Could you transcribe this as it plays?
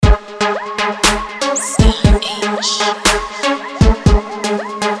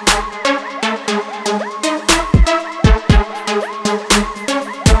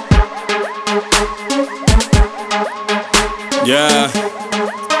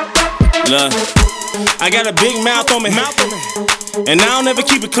look. I got a big mouth on me, and I don't ever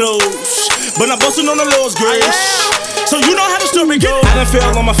keep it closed, but I'm bustin' on the Lord's grace. So you know how the story goes. I done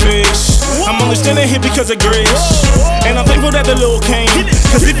fell on my face. I'm only standing here because of grace, and I'm thankful that the Lord came.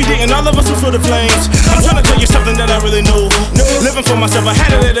 Cause if he didn't, all of us would feel the flames. I'm trying to tell you something that I really know. Living for myself, I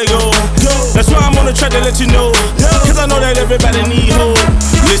had to let it go. That's why I'm on the track to let you know. Cause I know that everybody need hope.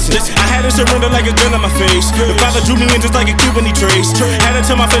 Listen, I had to surrender like a gun in my face. The Father drew me in just like a Cuban he traced. Had to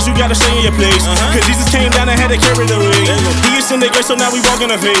tell my face, you gotta stay in your place. Cause Jesus came down and had to carry the weight. He is in the grace, so now we walk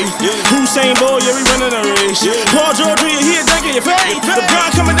in the faith. Hussein boy, yeah, we running a race. Paul George, he a dunk in your face. The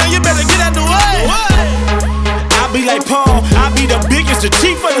grind coming down, you better get out the way. I be like Paul, I be the biggest, the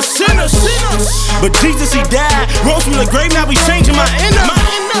chief of the sinners. But Jesus, he died, rose from the grave, now we changing my inner.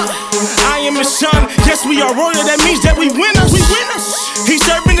 I am his son, yes we are royal, that means that we winners. He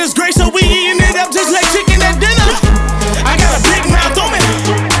serving his grace, so we eating it up just like chicken at dinner. I got a big mouth on me,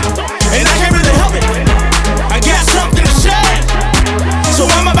 and I can't really help it. I got something to share, so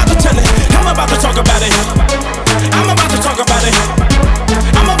I'm about to tell it. I'm about to talk about it. I'm about to talk about it.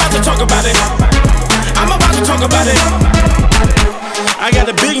 I'm about to talk about it. I'm about to talk about it. I got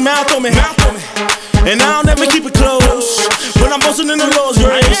a big mouth on me, and I'll never keep it closed, but I'm boasting in the Lord's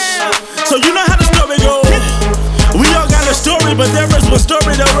grace. So you know how the story goes. We all got a story, but there is one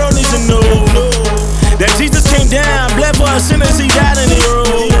story the world needs to know. That Jesus came down, bled for our sinners, he died and he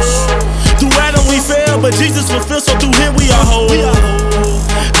rose. Through Adam we fell, but Jesus fulfilled, so through him we are whole.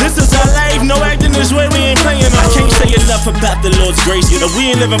 This is our life, no acting this way, we ain't playing. I can't say enough about the Lord's grace. If we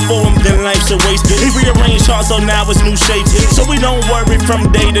ain't living for him, then life's a waste. He rearranged hearts, so now it's new shapes, so we don't worry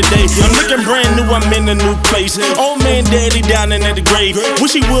from day to day. I'm looking brand new, I'm in a new place. Old man daddy down in the grave,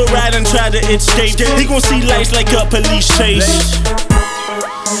 wish he would ride and try to escape. He gon' see lights like a police chase.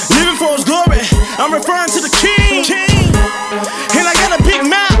 Living for his glory, I'm referring to the King. And I got a big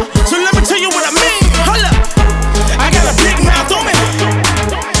mouth, so let me tell you what I mean. Hold up, I got a big mouth on me,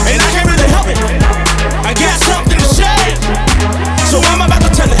 and I can't really help it. I got something to say, so I'm about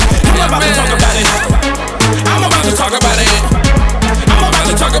to tell it. I'm about to talk about it. I'm about to talk about it. I'm about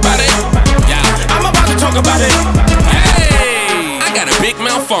to talk about it. Yeah, I'm about to talk about it. Hey, I got a big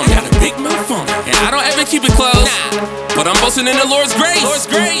mouth on me. And I don't ever keep it closed, but I'm boasting in the Lord's grace.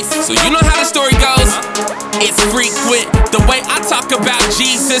 So you know how the story goes. It's frequent, the way I talk about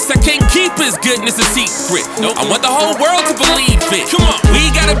Jesus. I can't keep his goodness a secret. I want the whole world to believe it. Come on,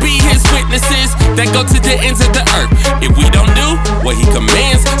 we gotta be his witnesses that go to the ends of the earth. If we don't do what he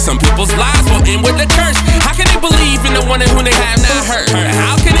commands, some people's lives will end with a curse. How can they believe in the one whom they have not heard?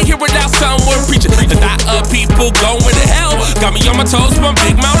 How can they hear without someone preaching? The thought of people going to hell got me on my toes with my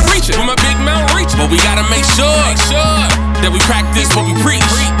big mouth reaching. But we gotta make sure that we practice what we preach.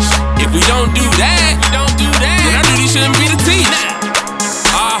 If we don't do that, then our duty shouldn't be to teach.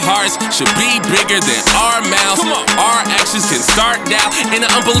 Our hearts should be bigger than our mouths. Our actions can start doubt in an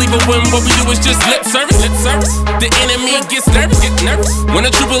unbeliever when what we do is just lip service. The enemy gets nervous. When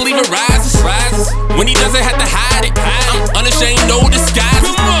a true believer rises. When he doesn't have to hide it. I'm unashamed, no disguise.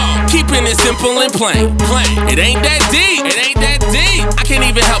 Keeping it simple and plain. It ain't that deep. I can't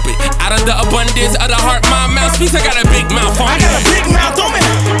even help it. Out of the abundance of the heart, my mouth speaks. I got a big mouth on me. I got a big mouth on me,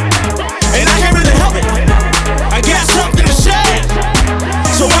 and I can't really help it. I got something to share,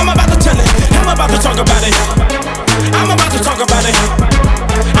 so I'm about to tell it. I'm about to talk about it. I'm about to talk about it.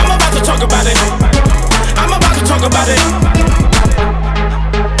 I'm about to talk about it. I'm about to talk about it.